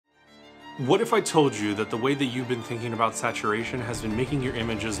What if I told you that the way that you've been thinking about saturation has been making your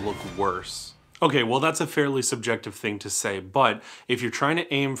images look worse? Okay, well that's a fairly subjective thing to say, but if you're trying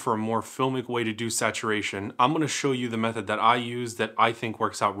to aim for a more filmic way to do saturation, I'm going to show you the method that I use that I think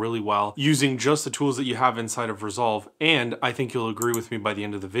works out really well using just the tools that you have inside of Resolve, and I think you'll agree with me by the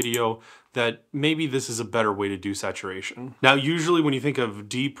end of the video that maybe this is a better way to do saturation. Now, usually when you think of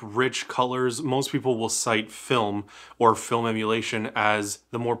deep, rich colors, most people will cite film or film emulation as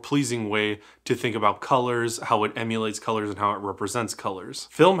the more pleasing way to think about colors, how it emulates colors, and how it represents colors.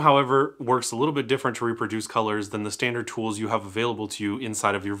 Film, however, works a little bit different to reproduce colors than the standard tools you have available to you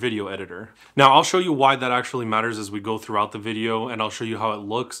inside of your video editor. Now, I'll show you why that actually matters as we go throughout the video, and I'll show you how it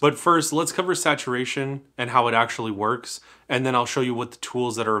looks. But first, let's cover saturation and how it actually works, and then I'll show you what the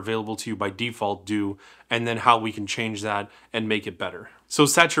tools that are available to you by default do, and then how we can change that and make it better. So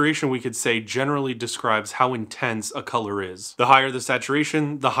saturation, we could say, generally describes how intense a color is. The higher the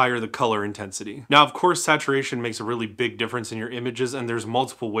saturation, the higher the color intensity. Now, of course, saturation makes a really big difference in your images, and there's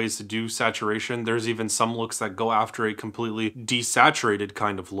multiple ways to do saturation. There's even some looks that go after a completely desaturated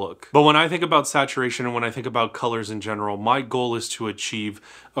kind of look. But when I think about saturation and when I think about colors in general, my goal is to achieve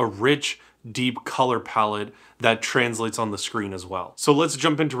a rich, deep color palette that translates on the screen as well. So let's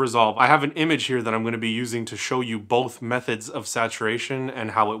jump into Resolve. I have an image here that I'm going to be using to show you both methods of saturation and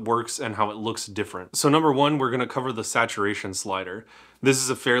how it works and how it looks different. So number one, we're going to cover the saturation slider. This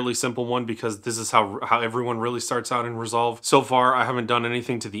is a fairly simple one because this is how everyone really starts out in Resolve. So far, I haven't done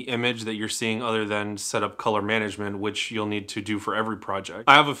anything to the image that you're seeing other than set up color management, which you'll need to do for every project.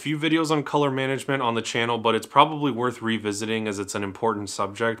 I have a few videos on color management on the channel, but it's probably worth revisiting as it's an important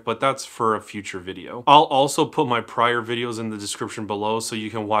subject, but that's for a future video. I'll also put my prior videos in the description below so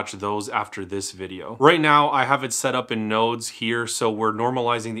you can watch those after this video. Right now, I have it set up in nodes here, so we're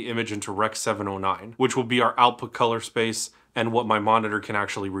normalizing the image into Rec 709, which will be our output color space and what my monitor can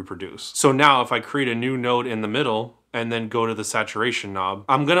actually reproduce. So now if I create a new node in the middle and then go to the saturation knob,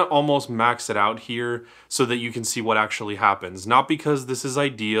 I'm gonna almost max it out here so that you can see what actually happens. Not because this is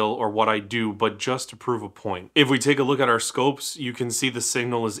ideal or what I do, but just to prove a point. If we take a look at our scopes, you can see the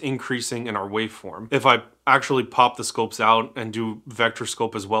signal is increasing in our waveform. If I actually pop the scopes out and do vector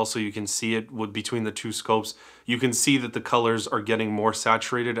scope as well so you can see it with between the two scopes, you can see that the colors are getting more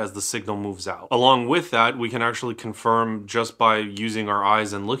saturated as the signal moves out. Along with that, we can actually confirm just by using our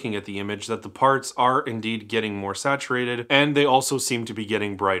eyes and looking at the image that the parts are indeed getting more saturated, and they also seem to be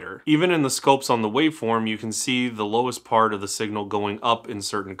getting brighter. Even in the scopes on the waveform, you can see the lowest part of the signal going up in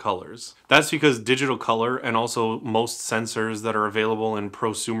certain colors. That's because digital color and also most sensors that are available in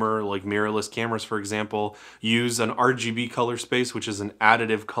prosumer, like mirrorless cameras for example, use an RGB color space, which is an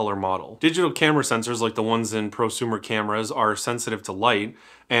additive color model. Digital camera sensors like the ones in prosumer cameras are sensitive to light,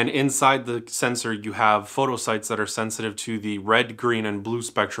 and inside the sensor you have photosites that are sensitive to the red, green, and blue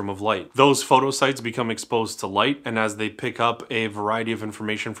spectrum of light. Those photosites become exposed to light, and as they pick up a variety of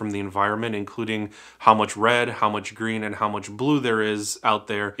information from the environment, including how much red, how much green, and how much blue there is out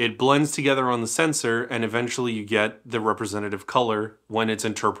there, it blends together on the sensor, and eventually you get the representative color when it's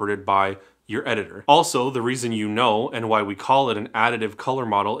interpreted by your editor. Also, the reason you know and why we call it an additive color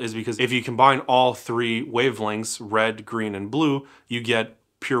model is because if you combine all three wavelengths, red, green, and blue, you get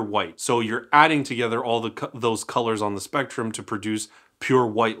pure white. So you're adding together all those colors on the spectrum to produce pure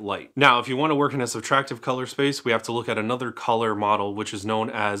white light. Now, if you want to work in a subtractive color space, we have to look at another color model, which is known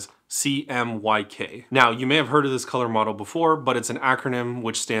as CMYK. Now, you may have heard of this color model before, but it's an acronym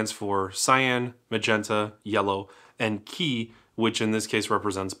which stands for cyan, magenta, yellow, and key, which in this case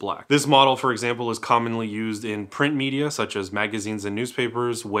represents black. This model, for example, is commonly used in print media, such as magazines and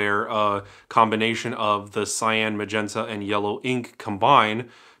newspapers, where a combination of the cyan, magenta, and yellow ink combine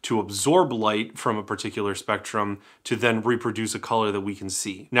to absorb light from a particular spectrum to then reproduce a color that we can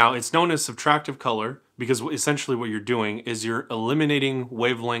see. Now, it's known as subtractive color because essentially what you're doing is you're eliminating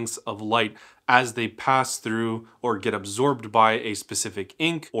wavelengths of light as they pass through or get absorbed by a specific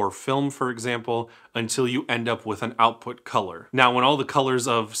ink or film, for example, until you end up with an output color. Now, when all the colors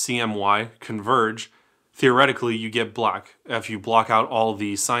of CMY converge, theoretically, you get black. If you block out all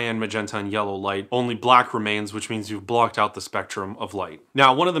the cyan, magenta, and yellow light, only black remains, which means you've blocked out the spectrum of light.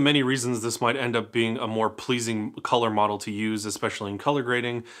 Now, one of the many reasons this might end up being a more pleasing color model to use, especially in color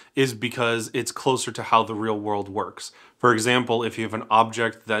grading, is because it's closer to how the real world works. For example, if you have an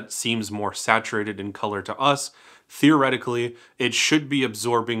object that seems more saturated in color to us, theoretically, it should be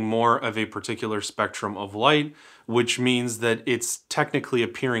absorbing more of a particular spectrum of light, which means that it's technically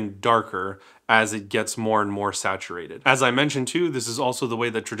appearing darker as it gets more and more saturated. As I mentioned too, this is also the way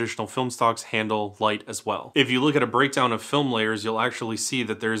that traditional film stocks handle light as well. If you look at a breakdown of film layers, you'll actually see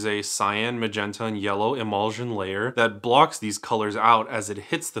that there's a cyan, magenta, and yellow emulsion layer that blocks these colors out as it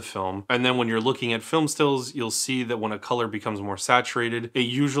hits the film. And then when you're looking at film stills, you'll see that when a color becomes more saturated, it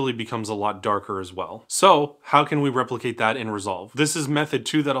usually becomes a lot darker as well. So how can we replicate that in Resolve? This is method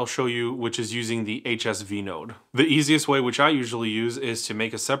 2 that I'll show you, which is using the HSV node. The easiest way, which I usually use, is to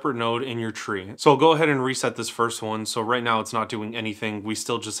make a separate node in your tree. So I'll go ahead and reset this first one. So right now it's not doing anything. We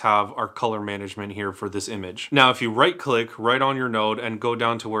still just have our color management here for this image. Now, if you right click right on your node and go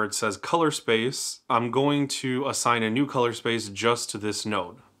down to where it says color space, I'm going to assign a new color space just to this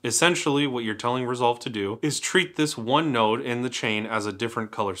node. Essentially, what you're telling Resolve to do is treat this one node in the chain as a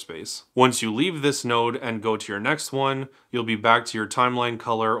different color space. Once you leave this node and go to your next one, you'll be back to your timeline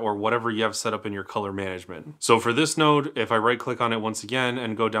color or whatever you have set up in your color management. So for this node, if I right click on it once again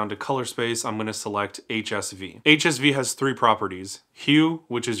and go down to color space, I'm going to select HSV. HSV has 3 properties: hue,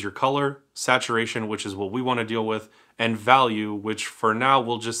 which is your color, saturation, which is what we want to deal with, and value, which for now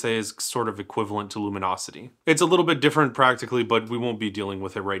we'll just say is sort of equivalent to luminosity. It's a little bit different practically, but we won't be dealing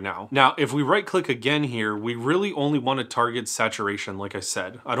with it right now. Now, if we right click again here, we really only want to target saturation, like I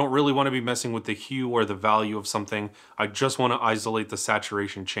said. I don't really want to be messing with the hue or the value of something. I just want to isolate the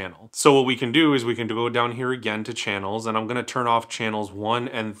saturation channel. So what we can do is we can go down here again to channels, and I'm going to turn off channels 1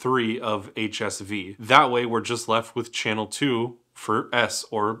 and 3 of HSV. That way we're just left with channel 2 for S,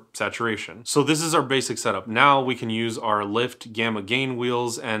 or saturation. So this is our basic setup. Now we can use our lift, gamma, gain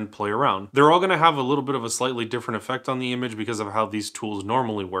wheels and play around. They're all going to have a little bit of a slightly different effect on the image because of how these tools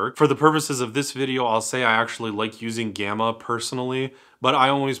normally work. For the purposes of this video, I'll say I actually like using gamma personally, but I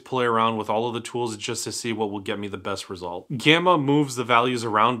always play around with all of the tools just to see what will get me the best result. Gamma moves the values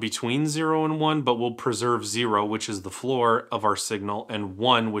around between 0 and 1, but will preserve 0, which is the floor of our signal, and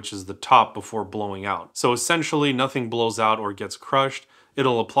 1, which is the top before blowing out. So essentially nothing blows out or gets crushed.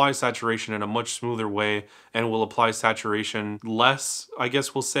 It'll apply saturation in a much smoother way, and will apply saturation less, I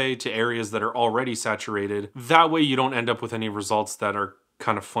guess we'll say, to areas that are already saturated. That way you don't end up with any results that are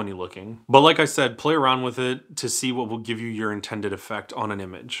kind of funny looking. But like I said, play around with it to see what will give you your intended effect on an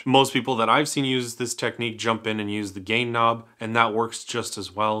image. Most people that I've seen use this technique jump in and use the gain knob, and that works just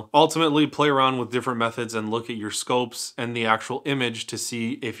as well. Ultimately, play around with different methods and look at your scopes and the actual image to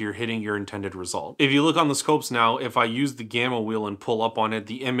see if you're hitting your intended result. If you look on the scopes now, if I use the gamma wheel and pull up on it,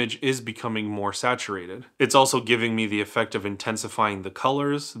 the image is becoming more saturated. It's also giving me the effect of intensifying the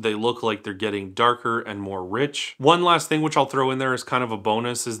colors. They look like they're getting darker and more rich. One last thing which I'll throw in there is kind of a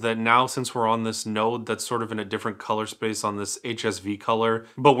bonus is that now, since we're on this node that's sort of in a different color space on this HSV color,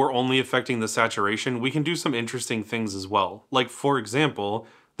 but we're only affecting the saturation, we can do some interesting things as well. Like, for example,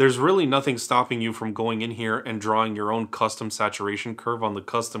 there's really nothing stopping you from going in here and drawing your own custom saturation curve on the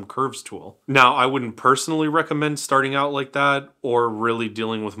custom curves tool. Now, I wouldn't personally recommend starting out like that or really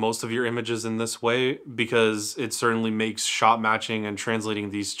dealing with most of your images in this way, because it certainly makes shot matching and translating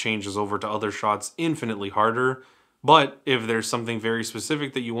these changes over to other shots infinitely harder. But if there's something very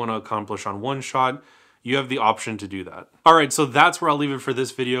specific that you want to accomplish on one shot, you have the option to do that. Alright, so that's where I'll leave it for this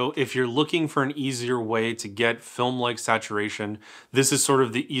video. If you're looking for an easier way to get film-like saturation, this is sort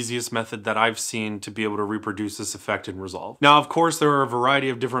of the easiest method that I've seen to be able to reproduce this effect in Resolve. Now, of course, there are a variety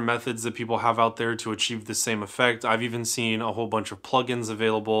of different methods that people have out there to achieve the same effect. I've even seen a whole bunch of plugins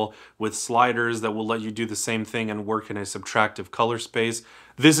available with sliders that will let you do the same thing and work in a subtractive color space.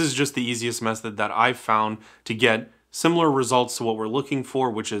 This is just the easiest method that I've found to get similar results to what we're looking for,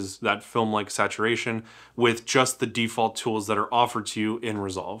 which is that film-like saturation, with just the default tools that are offered to you in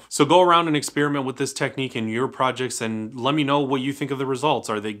Resolve. So go around and experiment with this technique in your projects and let me know what you think of the results.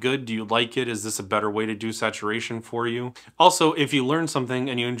 Are they good? Do you like it? Is this a better way to do saturation for you? Also, if you learned something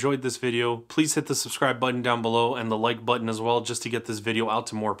and you enjoyed this video, please hit the subscribe button down below and the like button as well, just to get this video out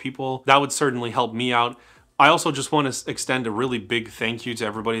to more people. That would certainly help me out. I also just want to extend a really big thank you to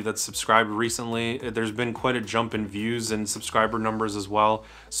everybody that's subscribed recently. There's been quite a jump in views and subscriber numbers as well,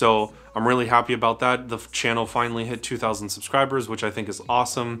 so I'm really happy about that. The channel finally hit 2,000 subscribers, which I think is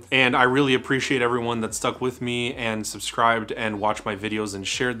awesome, and I really appreciate everyone that stuck with me and subscribed and watched my videos and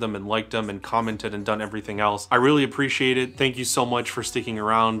shared them and liked them and commented and done everything else. I really appreciate it. Thank you so much for sticking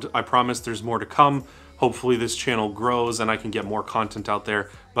around. I promise there's more to come. Hopefully this channel grows and I can get more content out there,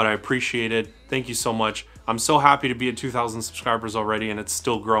 but I appreciate it. Thank you so much. I'm so happy to be at 2,000 subscribers already, and it's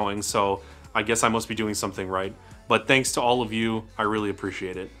still growing, so I guess I must be doing something right. But thanks to all of you, I really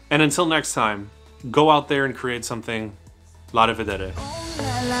appreciate it. And until next time, go out there and create something. La rivedere.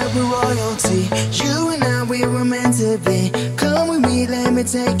 Like we're royalty, you and I, we were meant to be. Come with me, let me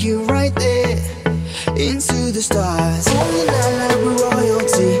take you right there. into the stars. Falling out like we're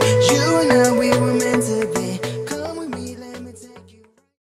royalty. You and I, we